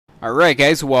Alright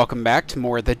guys, welcome back to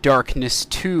more of The Darkness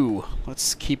 2.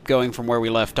 Let's keep going from where we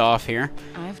left off here.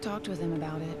 I've talked with him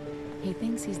about it. He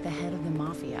thinks he's the head of the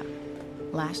Mafia.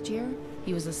 Last year,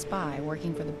 he was a spy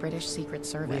working for the British Secret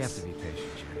Service. We have to be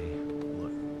patient, Jenny.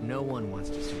 Look, no one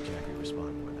wants to see Jackie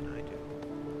respond more than I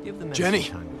do. Give the men some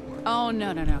time to work. Oh,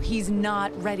 no. He's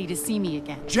not ready to see me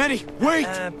again. Jenny, wait!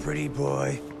 Pretty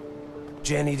boy.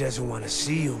 Jenny doesn't want to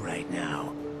see you right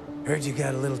now. Heard you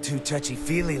got a little too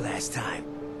touchy-feely last time.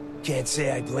 Can't say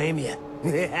I blame you.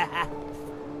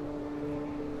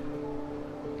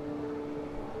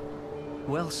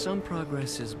 Well, some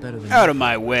progress is better than Out of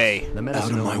my way. The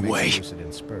Out of my way. Lucid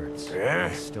in spurts.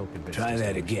 Still convinced Try his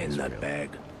that story again, is real. nutbag.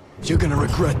 You're gonna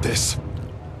regret this.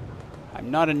 I'm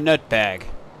not a nutbag.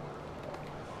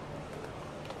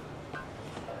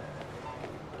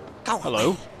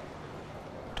 Hello?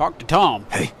 Talk to Tom.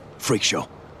 Hey, freak show.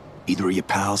 Either of your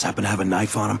pals happen to have a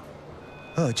knife on him?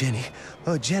 Oh, Jenny.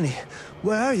 Oh, Jenny.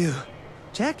 Where are you?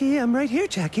 Jackie, I'm right here,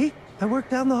 Jackie. I work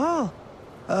down the hall.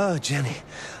 Oh, Jenny.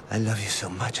 I love you so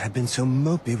much. I've been so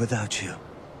mopey without you.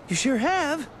 You sure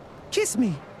have. Kiss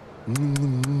me.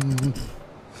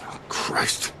 Oh,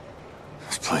 Christ.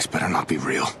 This place better not be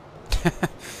real.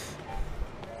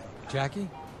 Jackie,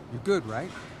 you're good, right?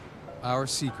 Our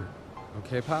secret.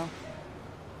 Okay, pal?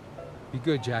 Be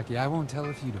good, Jackie. I won't tell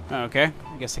if you don't. Okay,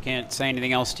 I guess I can't say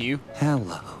anything else to you.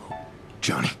 Hello.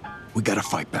 Johnny, we gotta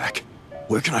fight back.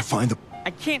 Where can I find the...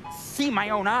 I can't see my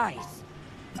own eyes.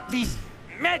 These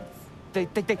meds,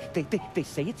 they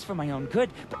say it's for my own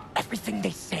good, but everything they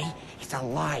say is a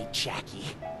lie, Jackie.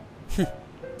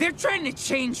 They're trying to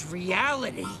change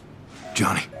reality.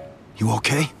 Johnny, you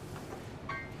okay?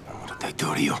 What did they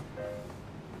do to you?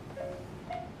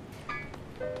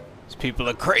 These people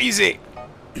are crazy.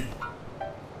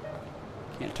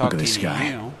 Can't talk Look at to this you guy.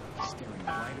 now.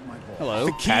 Hello,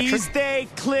 The keys, Patrick. they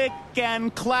click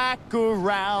and clack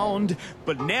around,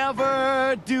 but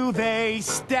never do they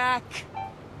stack.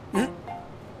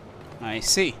 I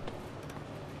see.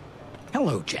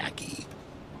 Hello, Jackie.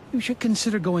 You should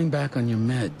consider going back on your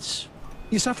meds.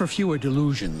 You suffer fewer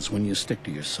delusions when you stick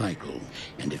to your cycle.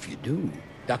 And if you do,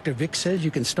 Dr. Vic says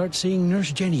you can start seeing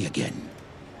Nurse Jenny again.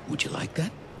 Would you like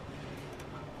that?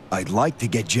 I'd like to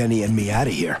get Jenny and me out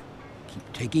of here.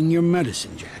 Keep taking your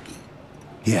medicine, Jackie.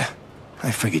 Yeah,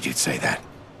 I figured you'd say that.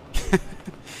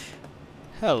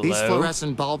 Hello. These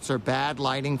fluorescent bulbs are bad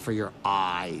lighting for your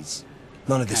eyes.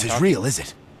 None of this is real, is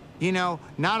it? You know,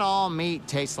 not all meat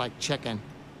tastes like chicken.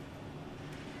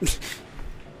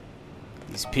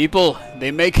 These people,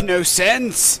 they make no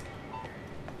sense.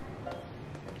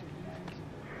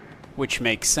 Which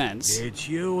makes sense. It's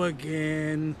you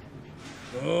again.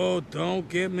 Oh, don't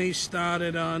get me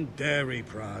started on dairy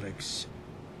products.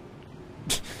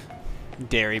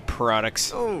 Dairy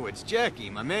products. Oh, it's Jackie,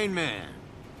 my main man.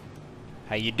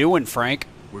 How you doing, Frank?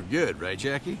 We're good, right,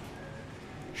 Jackie?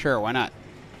 Sure, why not?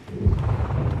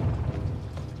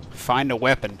 Find a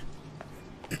weapon.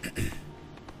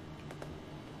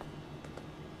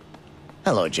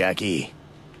 Hello, Jackie.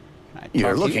 Can I You're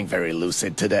talk to looking you? very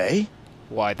lucid today.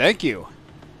 Why, thank you.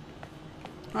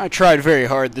 I tried very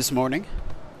hard this morning.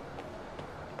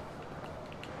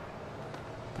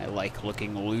 I like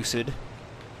looking lucid.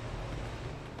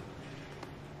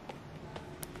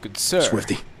 Good sir.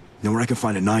 Swifty, know where I can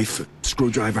find a knife, a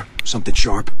screwdriver, something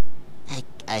sharp?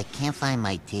 I can't find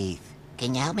my teeth.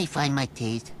 Can you help me find my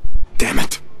teeth? Damn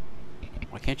it.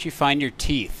 Why can't you find your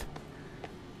teeth?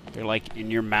 They're like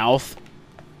in your mouth.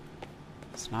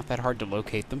 It's not that hard to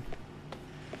locate them.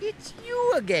 It's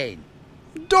you again.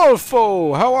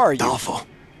 Dolfo, how are you? Dolfo,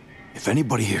 if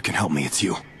anybody here can help me, it's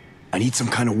you. I need some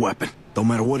kind of weapon, no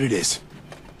matter what it is.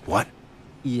 What?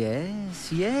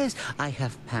 Yes. I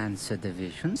have Panzer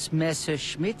divisions,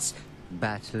 Messerschmitts,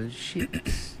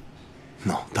 battleships.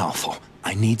 No, Dolfo,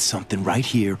 I need something right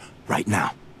here, right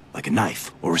now. Like a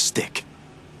knife or a stick.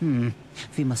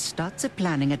 We must start the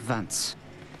planning at once.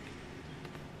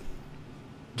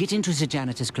 Get into the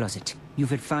janitor's closet. You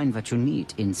will find what you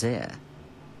need in there.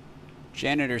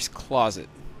 Janitor's closet.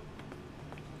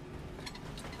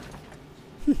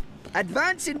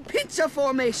 Advance in pincer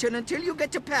formation until you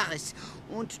get to Paris.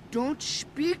 And don't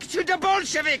speak to the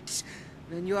Bolsheviks.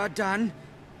 When you are done,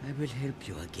 I will help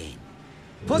you again.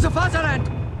 For the fatherland!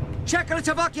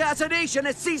 Czechoslovakia as a nation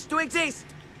has ceased to exist!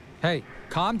 Hey,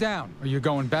 calm down, or you're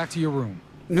going back to your room.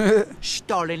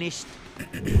 Stalinist.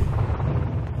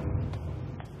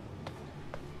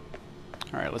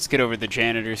 Alright, let's get over to the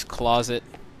janitor's closet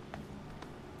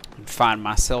and find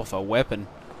myself a weapon.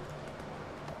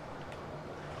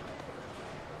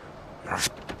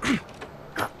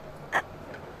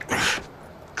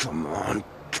 Come on.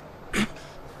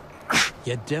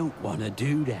 You don't want to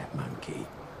do that, monkey.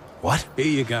 What? Here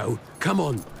you go. Come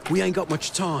on, we ain't got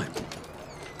much time.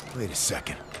 Wait a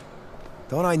second.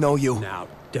 Don't I know you? Now,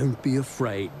 don't be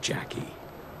afraid, Jackie.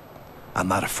 I'm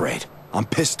not afraid. I'm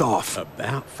pissed off.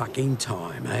 About fucking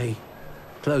time, eh?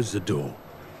 Close the door.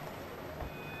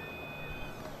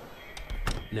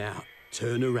 Now,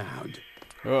 turn around.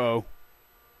 Uh-oh.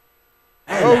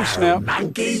 Hello, Oh, snap.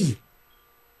 monkey!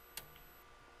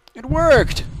 It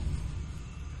worked!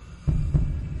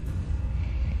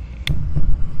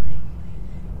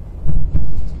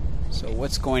 So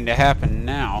what's going to happen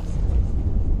now?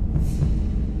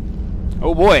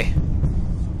 Oh boy!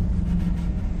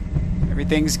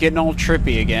 Everything's getting all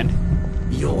trippy again.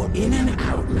 You're in and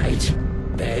out, mate.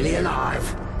 Barely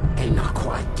alive, and not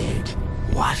quite dead.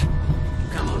 What?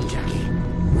 Come on, Jackie.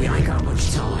 We ain't got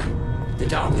much time. The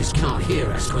darkness can't hear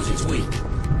us because it's weak.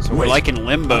 So we're like in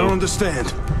limbo. I don't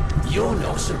understand. You're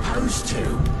not supposed to.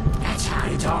 That's how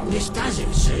the darkness does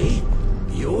it, see?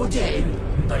 You're dead,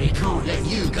 but it can't let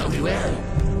you go to hell.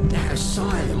 That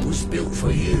asylum was built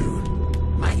for you.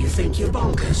 Make you think you're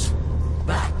bonkers.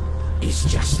 But it's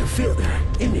just a filter,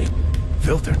 isn't it?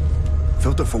 Filter?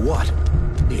 Filter for what?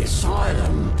 The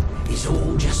asylum is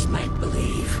all just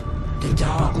make-believe. The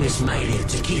darkness made it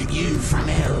to keep you from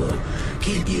hell.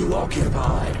 Keep you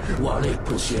occupied while it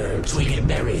puts your twig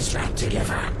berries back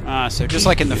together. Ah, so just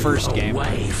like in the first game.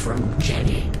 Away from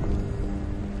Jenny.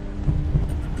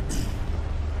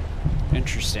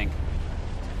 Interesting.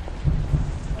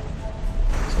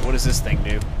 So what does this thing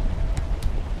do?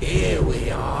 Here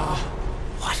we are.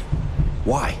 What?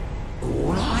 Why?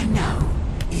 All I know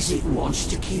is it wants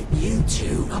to keep you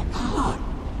two apart.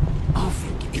 I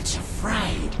think it's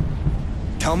afraid.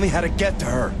 Tell me how to get to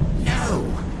her. No,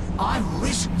 I've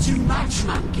risked too much,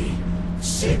 monkey.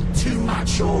 Said too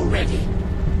much already.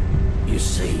 You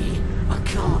see, I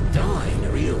can't die in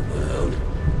the real world,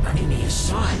 but in the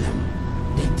asylum,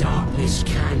 the darkness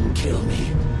can kill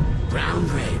me. Brown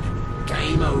red,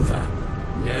 game over.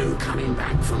 No coming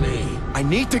back for me. I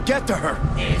need to get to her.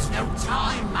 There's no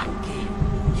time, monkey.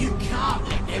 You can't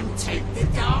let them take the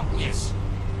darkness.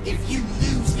 If you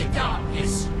lose the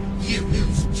darkness, you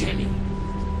lose Jenny.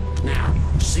 Now,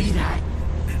 see that?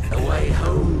 The way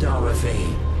home,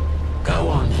 Dorothy. Go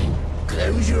on then.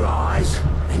 Close your eyes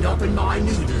and open my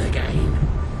noodle again.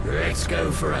 Let's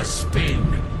go for a spin.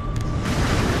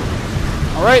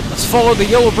 Alright, let's follow the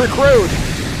yellow brick road.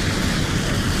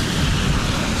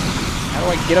 How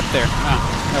do I get up there? Ah,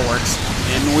 that works.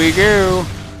 In we go.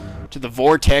 To the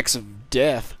vortex of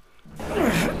death.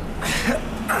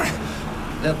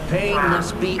 The pain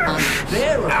must be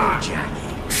unbearable, Jackie.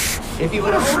 If you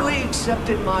had only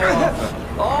accepted my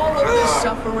offer, all of this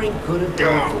suffering could have been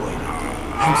avoided.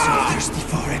 I'm so thirsty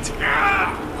for it.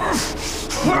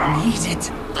 You need it.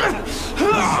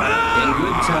 In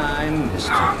good time,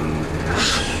 Mr. Peevish.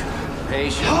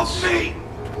 Patience. Help me!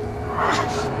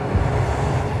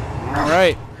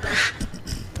 Alright.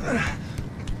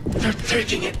 They're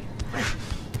taking it.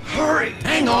 Hurry!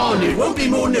 Hang on, it won't be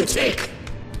more than a tick.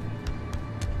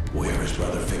 Where is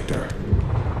Brother Victor?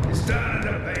 He's down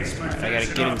in the basement. I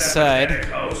gotta get inside.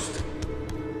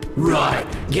 Right,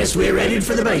 guess we're headed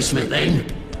for the basement then.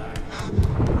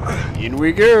 In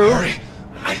we go. Hurry!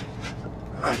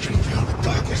 I can feel the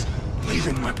darkness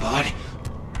leaving my body.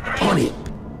 On it.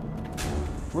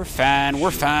 We're fine,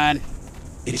 we're fine.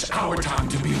 It's our time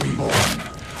to be reborn.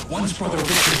 Once Brother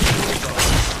Victor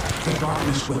goes, the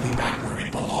darkness will be back where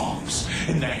it belongs,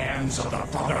 in the hands of the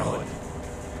Brotherhood.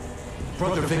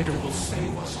 Brother Victor will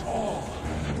save us all.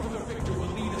 Brother Victor will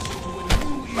lead us into a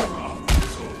new era.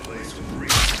 This whole place will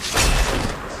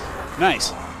breathe.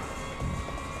 Nice.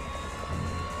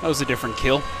 That was a different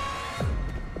kill.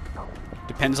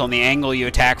 Depends on the angle you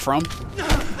attack from.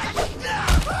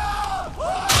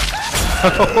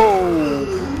 Oh,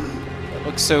 that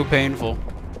looks so painful.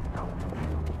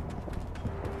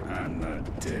 I'm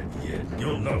not dead yet.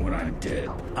 You'll know when I'm dead.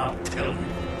 I'll tell you.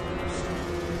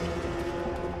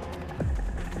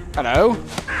 Hello?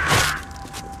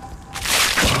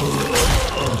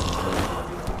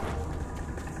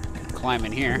 Climb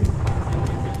in here.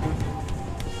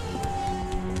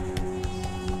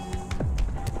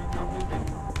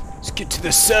 Let's get to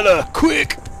the cellar,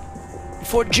 quick!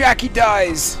 Before Jackie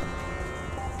dies!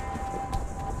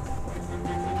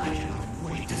 I cannot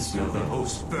wait to smell the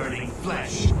host's burning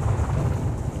flesh.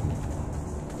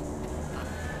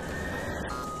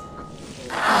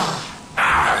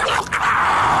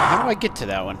 How do I get to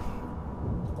that one?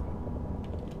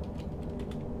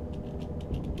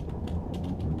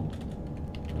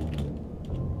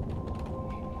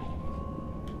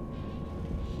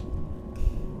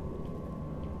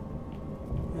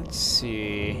 Let's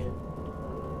see.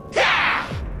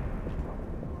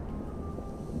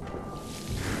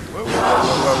 Whoa, whoa,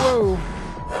 whoa, whoa, whoa.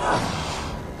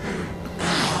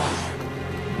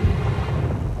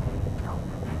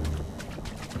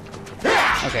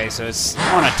 Okay, so it's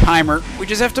on a timer. We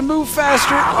just have to move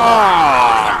faster.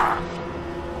 Oh!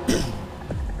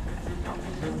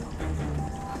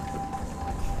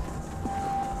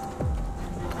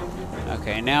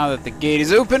 Okay, now that the gate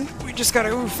is open, we just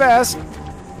gotta move fast.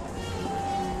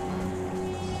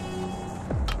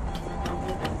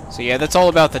 So yeah, that's all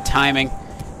about the timing.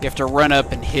 You have to run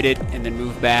up and hit it, and then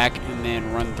move back, and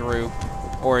then run through.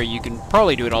 Or you can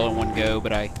probably do it all in one go,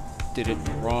 but I did it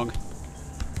wrong.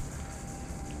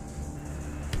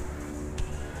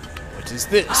 What is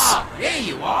this? Ah, here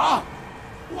you are!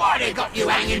 Why they got you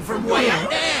hanging from way up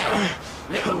there?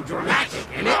 Little dramatic,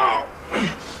 innit?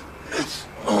 It's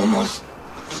almost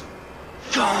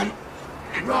gone.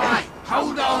 Right,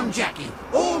 hold on, Jackie.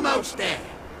 Almost there.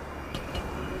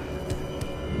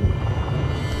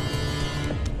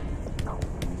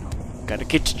 Gotta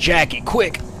get to Jackie,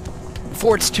 quick!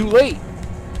 Before it's too late!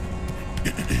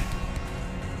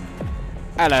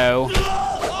 Hello.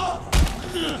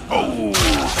 Oh!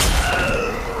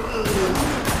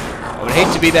 I would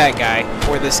hate to be that guy,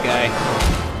 or this guy.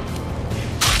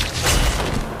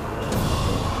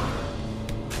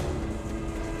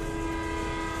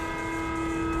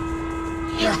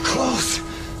 You're close.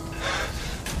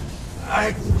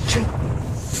 I can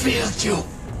feel you.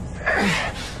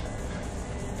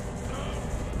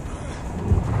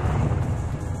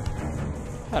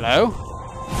 Hello?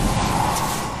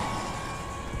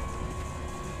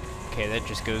 Okay, that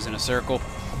just goes in a circle.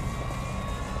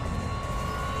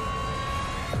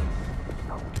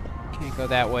 Can't go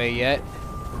that way yet.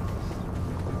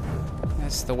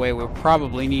 That's the way we'll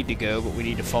probably need to go, but we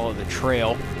need to follow the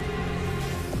trail.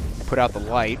 Put out the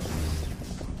light.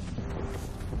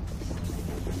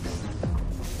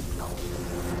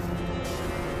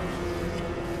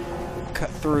 Cut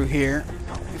through here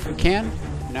if we can.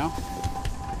 No?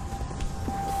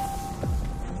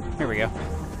 Here we go.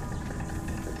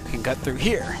 We can cut through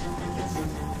here.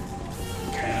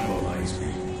 Cannibalize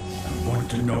me. I want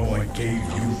to know I gave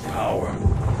you power.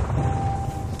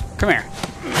 Come here.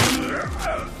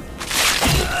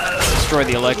 Destroy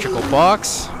the electrical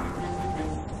box.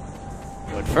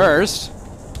 But first...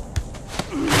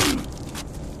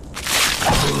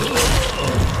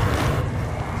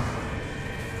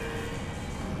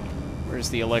 Where's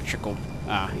the electrical...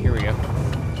 Ah, here we go.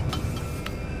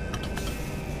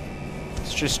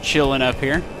 It's just chilling up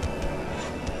here.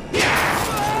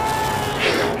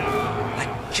 I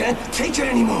can't take it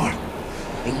anymore.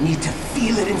 I need to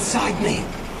feel it inside me.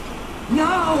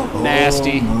 No!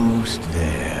 Nasty. Almost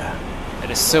there. That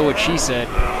is so what she said.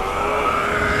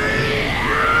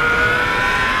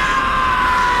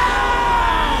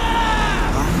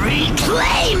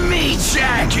 Reclaim me,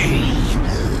 Jackie!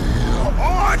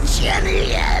 Or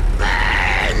Jenny, it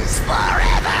burns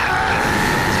forever!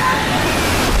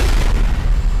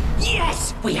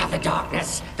 Yes! We have the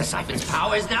darkness! The siphon's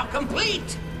power is now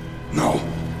complete! No.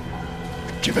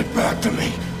 Give it back to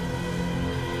me.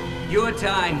 Your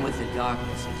time with the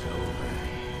darkness is over.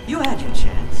 You had your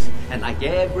chance, and like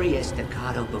every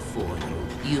estacado before you,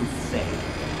 you failed.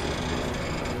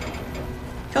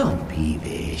 Come,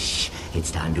 Peevish. It's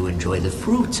time to enjoy the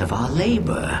fruits of our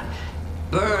labor.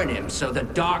 Burn him so the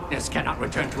darkness cannot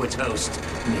return to its host.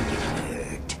 Make it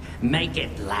hurt. Make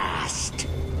it last.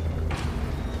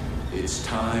 It's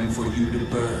time for you to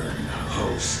burn,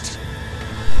 host.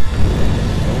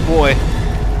 Oh boy.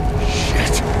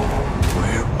 Shit.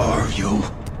 Where are you?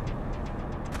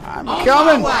 I'm On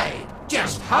coming! my way!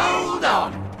 Just hold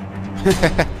on!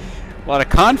 A lot of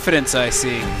confidence I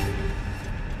see.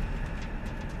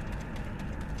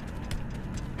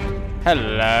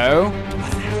 Hello.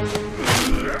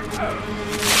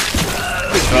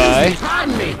 Goodbye.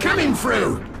 Pardon me, coming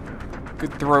through!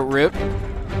 Good throat rip.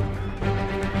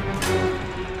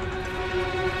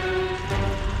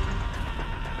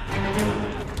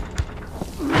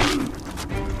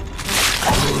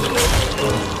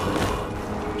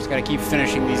 Just gotta keep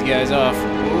finishing these guys off.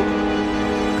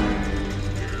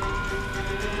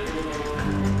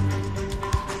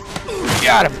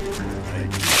 Got him.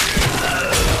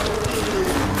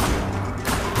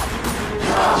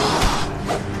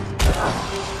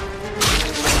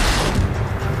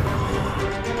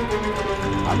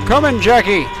 I'm coming,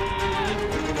 Jackie.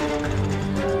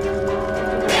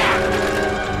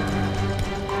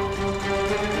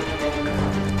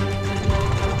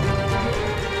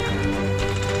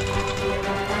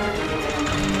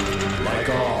 Like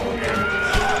all.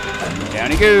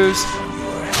 Down he goes.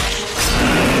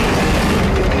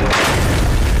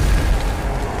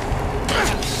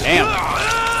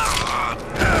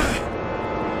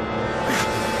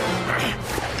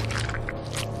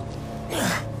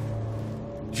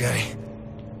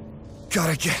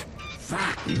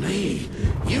 Fuck me.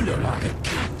 You look like a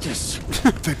cactus.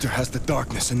 Victor has the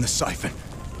darkness in the siphon.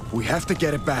 We have to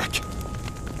get it back.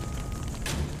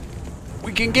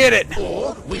 We can get it.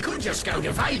 Or we could just go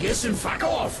to Vegas and fuck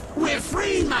off. We're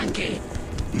free, monkey.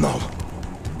 No.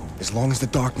 As long as the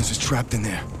darkness is trapped in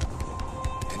there.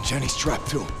 Then Jenny's trapped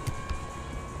too.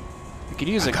 We could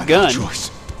use a gun. gun. No choice.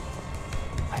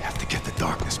 I have to get the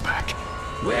darkness back.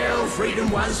 Well, freedom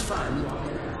was fun.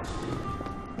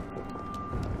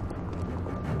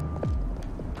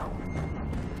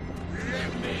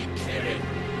 Let me kill it.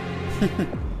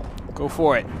 Go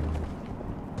for it.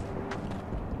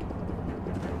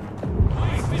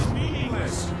 Life is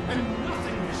meaningless and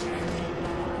nothingness.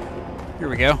 Here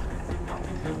we go.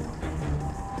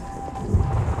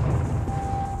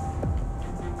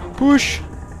 Push.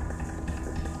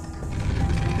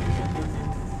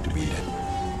 Beat it.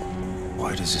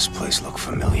 Why does this place look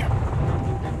familiar?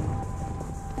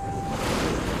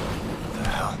 What the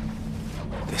hell?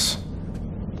 This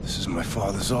is my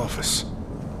father's office.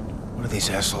 What are these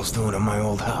assholes doing in my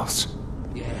old house?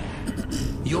 Yeah.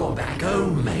 You're back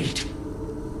home, mate.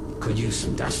 Could use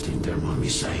some dusting, don't mind me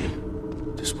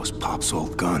saying. This was Pop's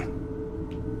old gun.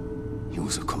 He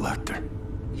was a collector.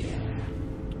 Yeah.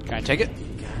 Can I take it?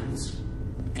 Guns.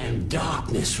 And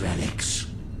darkness relics.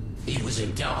 He was a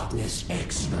darkness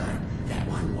expert, that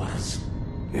one was.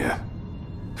 Yeah.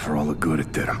 For all the good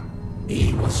it did him.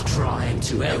 He was trying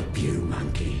to help you,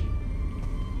 monkey.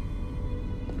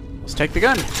 Let's take the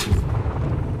gun.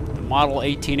 The model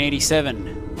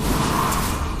 1887.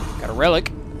 Got a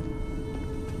relic.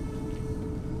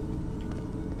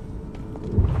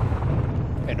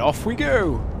 And off we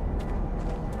go.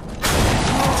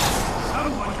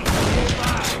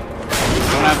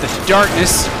 Don't have the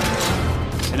darkness.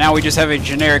 So now we just have a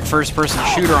generic first-person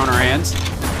shooter on our hands.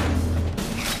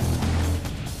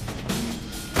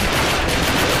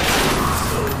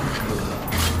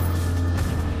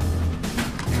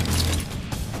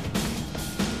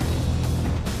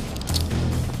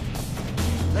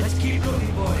 Let's keep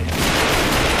looking, boy.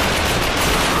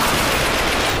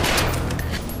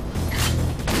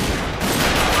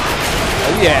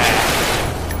 Oh yeah.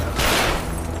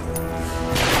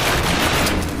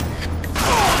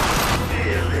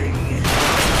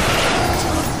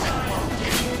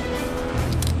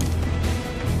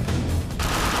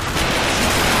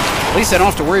 At least I don't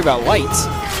have to worry about lights.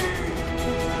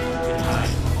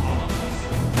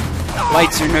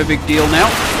 Lights are no big deal now.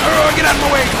 Oh, get out of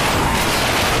my way!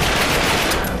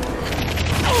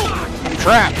 I'm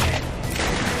trapped.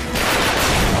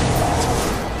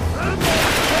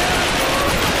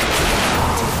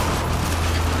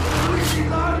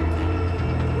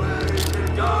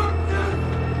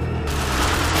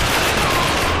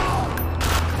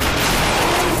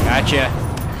 Gotcha.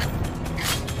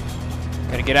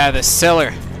 Gotta get out of this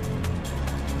cellar.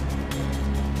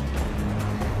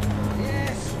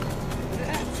 Yes,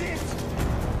 that's it.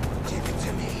 Give it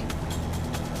to me.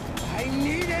 I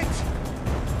need it.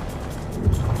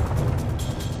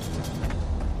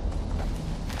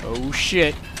 Oh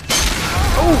shit.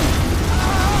 Oh!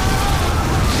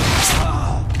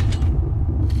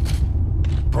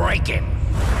 Break him.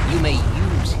 You may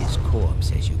use his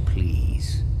corpse as you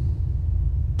please.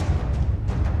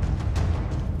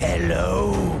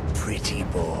 Hello, pretty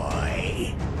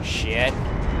boy. Shit.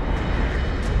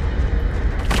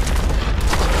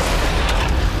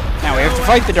 Now we have to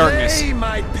fight the darkness. Hey,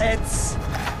 my pets.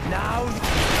 Now.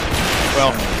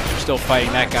 Well, we're still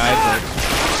fighting that guy, but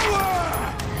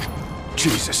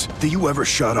Jesus, do you ever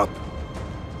shut up?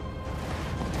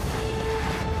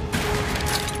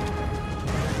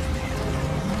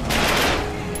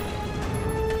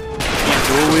 can't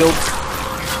dual wield.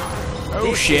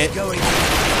 Oh shit.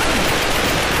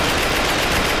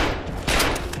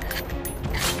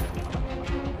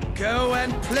 Go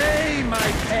and play,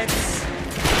 my pets.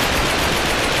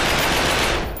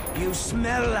 You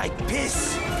smell like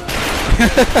piss.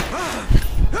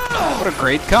 What a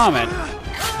great comment.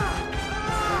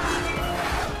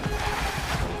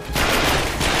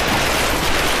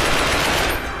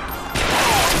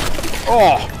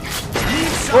 Oh.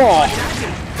 Oh.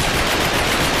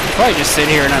 Probably just sit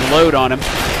here and unload on him.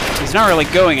 He's not really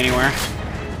going anywhere.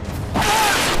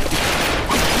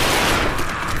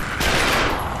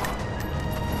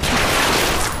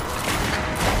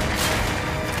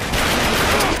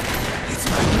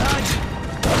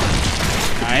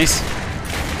 Nice.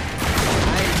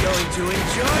 I'm going to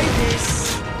enjoy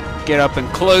this. Get up and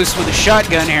close with a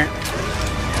shotgun here.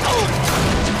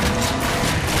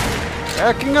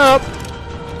 Backing up.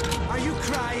 Are you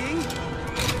crying?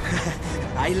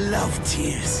 I love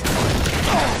tears.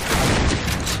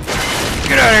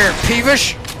 Get out of here,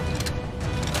 Peevish!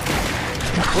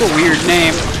 What a weird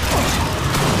name.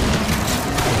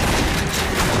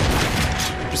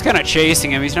 Just kind of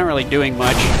chasing him. He's not really doing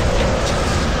much.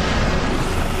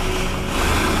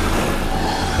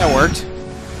 That worked.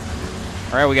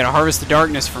 Alright, we gotta harvest the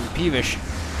darkness from Peevish.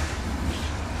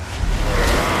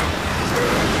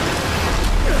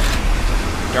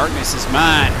 Darkness is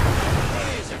mine.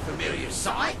 There's a familiar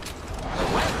sight.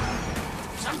 Oh,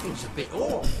 wait. Something's a bit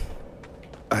off.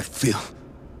 I feel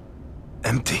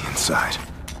empty inside.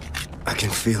 I can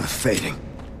feel it fading.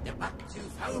 The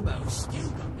buck-toothed hobo's still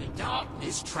got the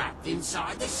darkness trapped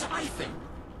inside the siphon.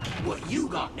 What you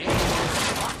got there is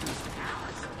darkness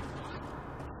powers.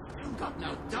 You've got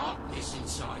no darkness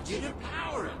inside you to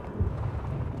power it.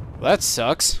 Well, that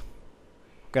sucks.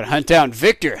 Gotta hunt down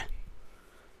Victor.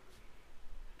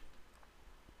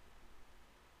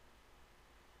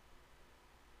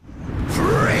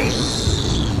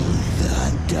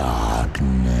 The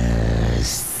darkness.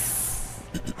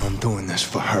 I'm doing this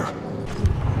for her.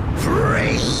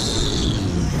 Free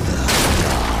the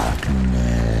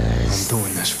darkness. I'm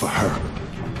doing this for her,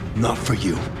 not for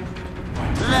you.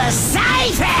 The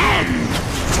siphon!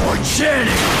 For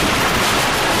Jenny!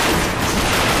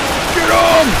 Get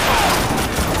on!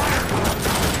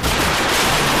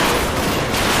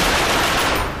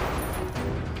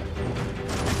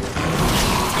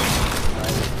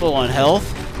 Full on health.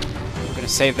 I'm gonna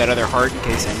save that other heart in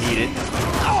case I need it.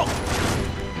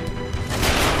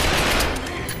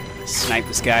 Snipe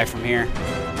this guy from here.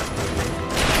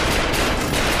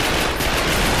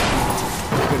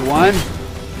 Good one.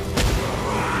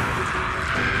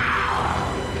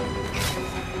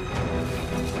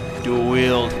 Dual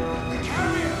wield.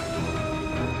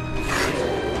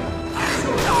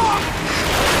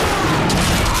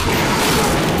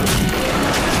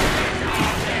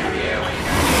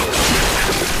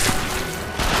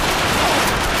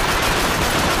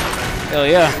 Hell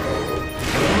yeah.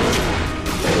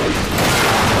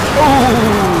 Oh!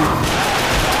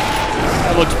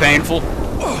 That looks painful.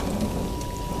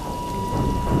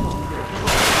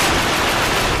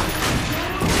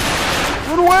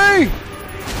 Run away!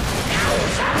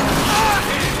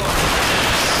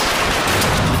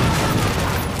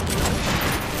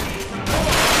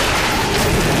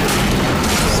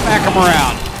 Smack him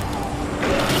around.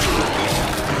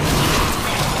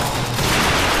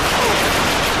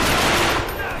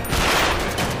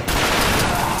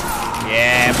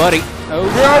 Yeah, buddy. Oh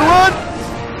god, run!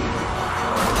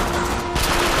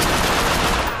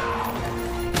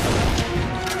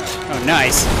 Oh,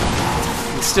 nice.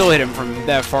 Can still hit him from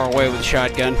that far away with a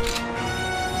shotgun.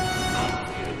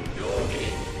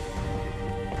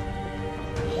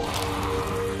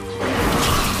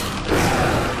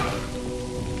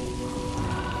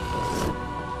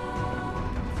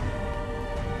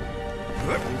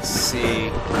 Let's see.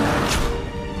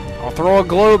 I'll throw a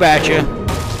globe at you.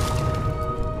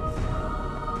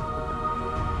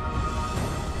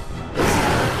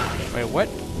 Wait, what?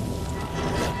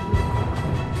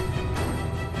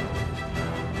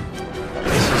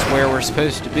 This is where we're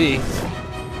supposed to be.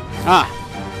 Ah.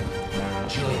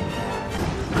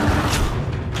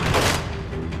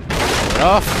 Get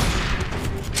off.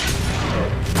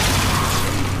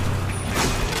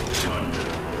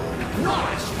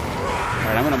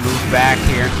 Alright, I'm gonna move back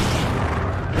here.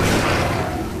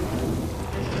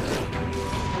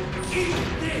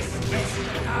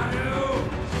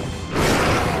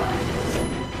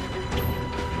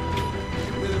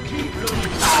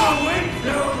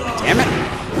 Damn it. You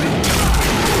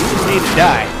just need to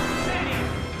die.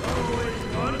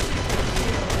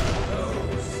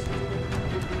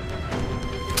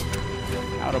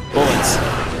 Out of bullets.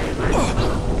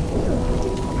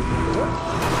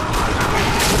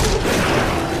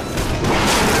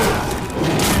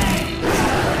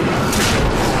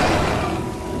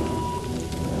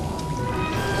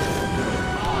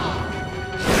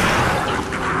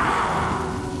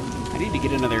 I need to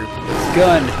get another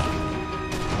gun.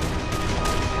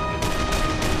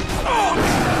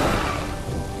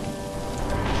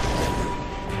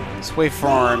 Let's wait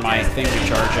for my thing to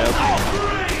charge up.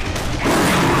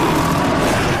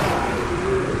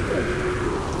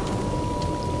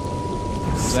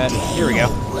 Is that? Here we go.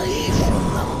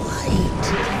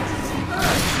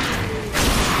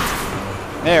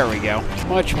 There we go.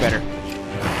 Much better.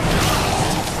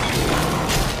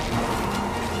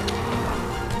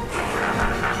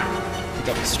 Pick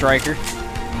up the striker.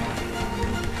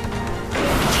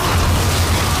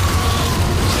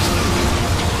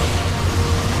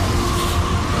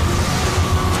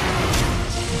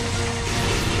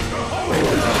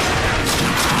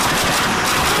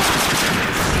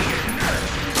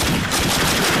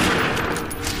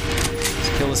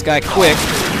 this guy quick.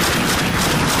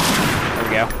 There we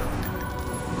go.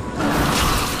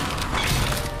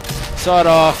 Saw it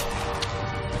off.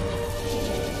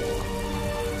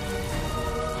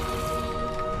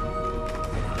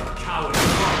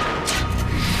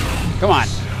 Come on.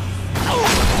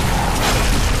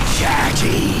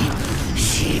 Jackie,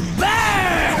 she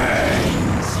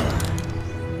burns.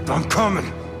 I'm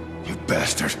coming, you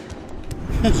bastard.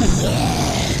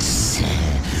 Yes.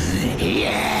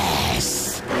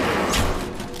 Yes.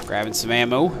 Grabbing some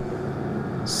ammo.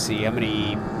 Let's see, how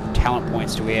many talent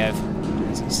points do we have? What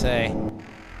does it say?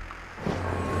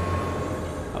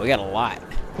 Oh, we got a lot.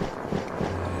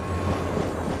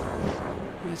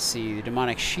 Let's see, the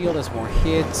demonic shield has more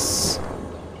hits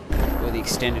with the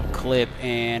extended clip,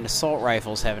 and assault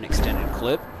rifles have an extended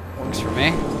clip. Works for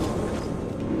me.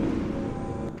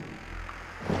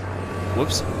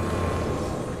 Whoops.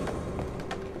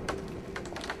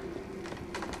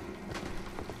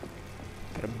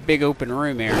 Got a big open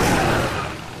room here.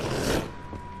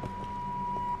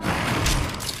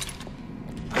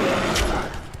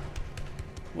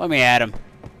 Let me at him.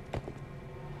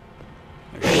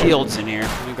 There's shields in here.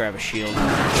 Let me grab a shield.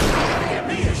 Get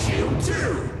me a shield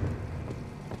too.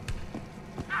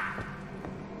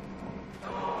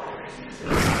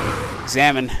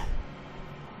 Examine.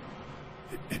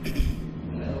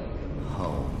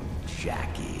 Home,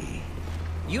 Jackie.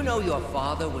 You know your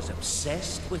father was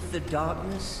obsessed with the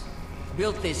darkness?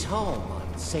 Built this home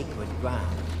on sacred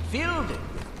ground, filled it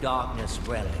with darkness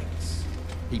relics.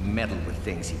 He meddled with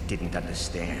things he didn't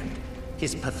understand.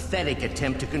 His pathetic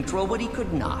attempt to control what he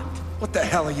could not. What the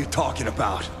hell are you talking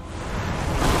about?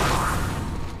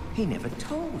 He never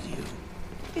told you,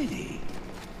 did he?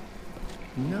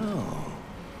 No.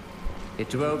 It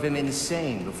drove him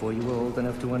insane before you were old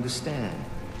enough to understand.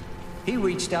 He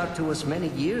reached out to us many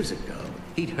years ago.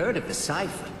 He'd heard of the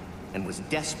siphon and was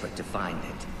desperate to find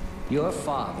it. Your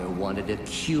father wanted a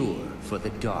cure for the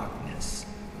darkness.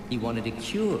 He wanted a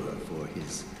cure for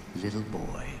his little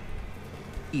boy.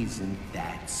 Isn't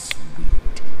that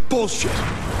sweet? Bullshit!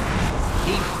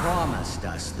 He promised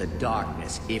us the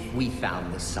darkness if we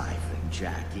found the siphon,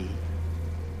 Jackie.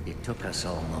 It took us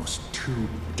almost 2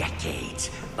 decades,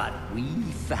 but we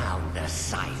found the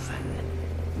siphon.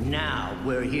 Now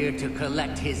we're here to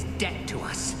collect his debt to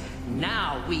us.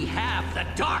 Now we have the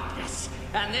darkness,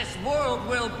 and this world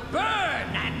will burn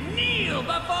and kneel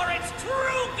before its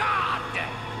true God!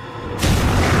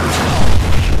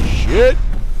 Shit!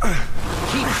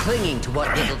 Keep clinging to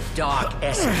what little dark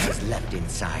essence is left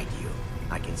inside you.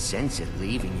 I can sense it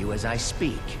leaving you as I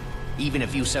speak. Even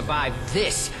if you survive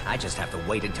this, I just have to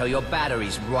wait until your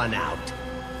batteries run out.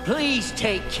 Please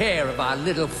take care of our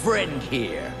little friend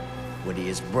here. When he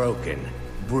is broken,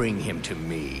 bring him to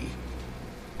me.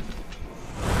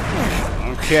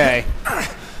 Okay.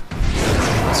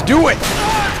 Let's do it!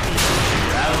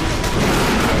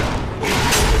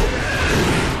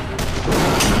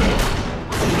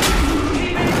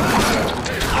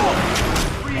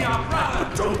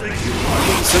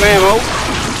 Some ammo.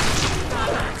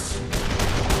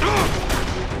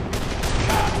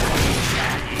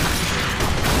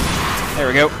 There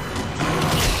we go.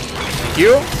 Thank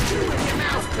you.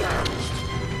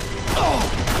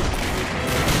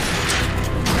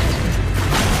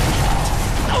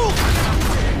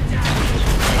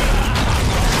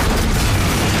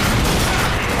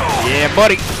 Yeah,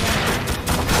 buddy.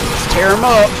 Let's tear him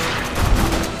up.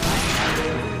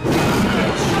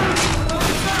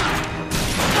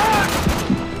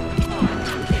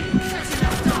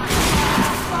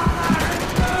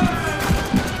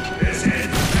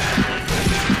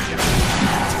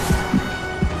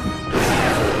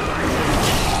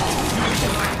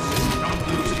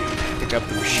 Up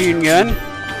the machine gun. I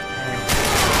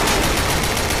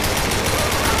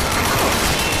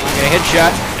get a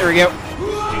headshot. There we go.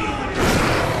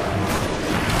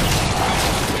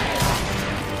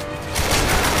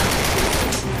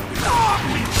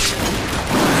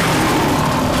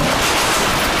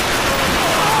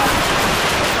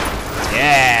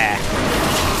 Yeah.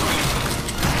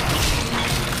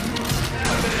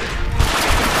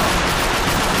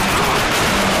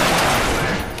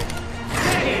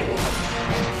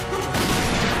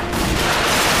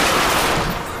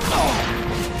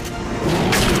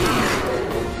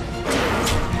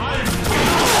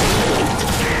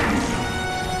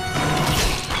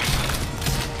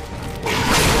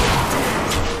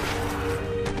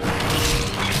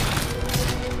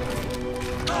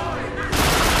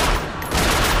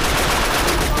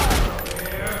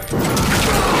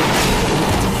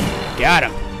 Got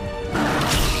him.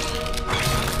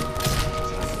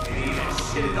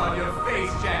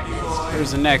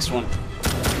 Here's the next one.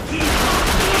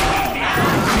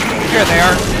 Here they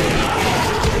are.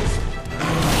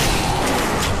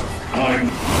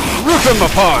 Rip them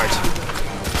apart.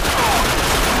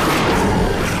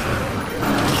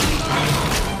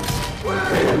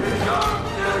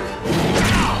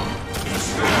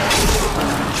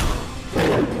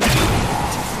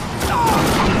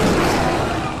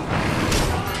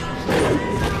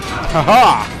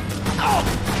 Haha!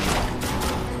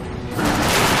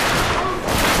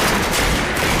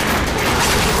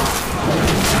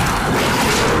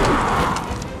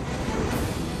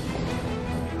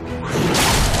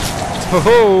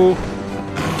 Ho-ho!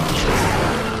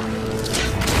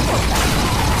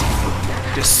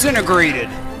 Disintegrated!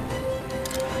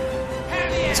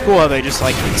 It's cool how they just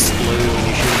like explode when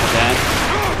you shoot them with that.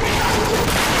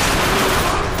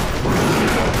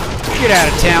 Get out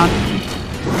of town.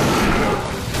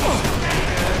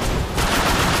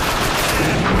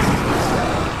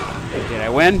 Did I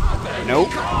win? Nope.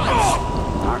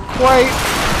 Not quite.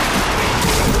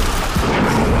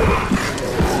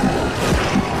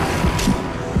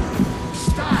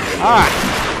 Ah!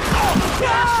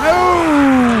 No!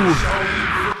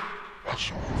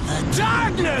 The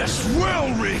darkness will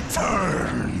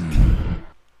return.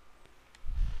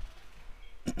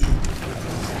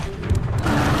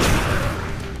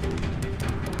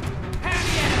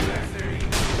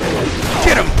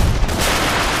 Get him!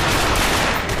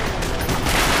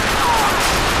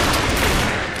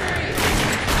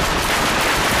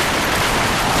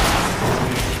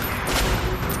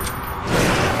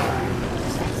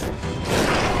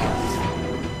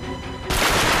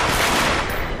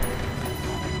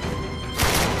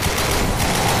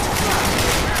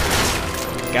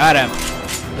 Got him.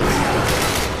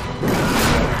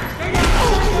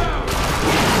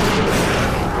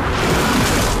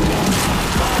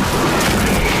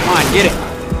 Come on, get it.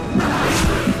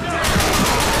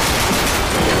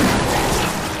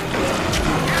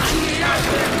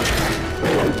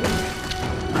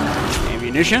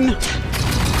 Ammunition.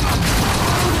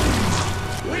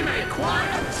 We made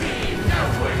quite a team,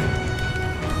 don't we?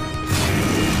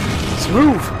 Let's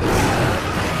move.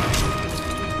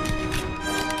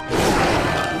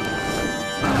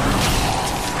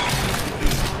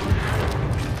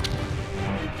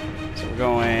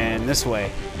 Going this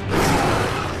way.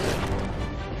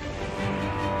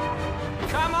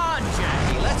 Come on,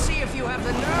 Jackie. Let's see if you have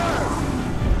the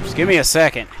nerve. Just give me a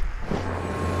second.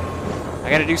 I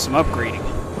gotta do some upgrading.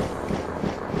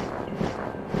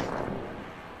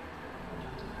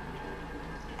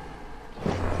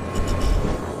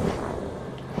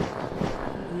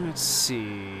 Let's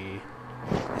see.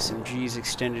 SMG's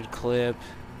extended clip.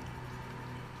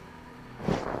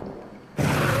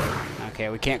 Okay,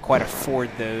 we can't quite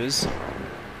afford those.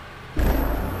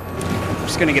 I'm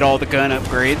just gonna get all the gun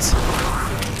upgrades.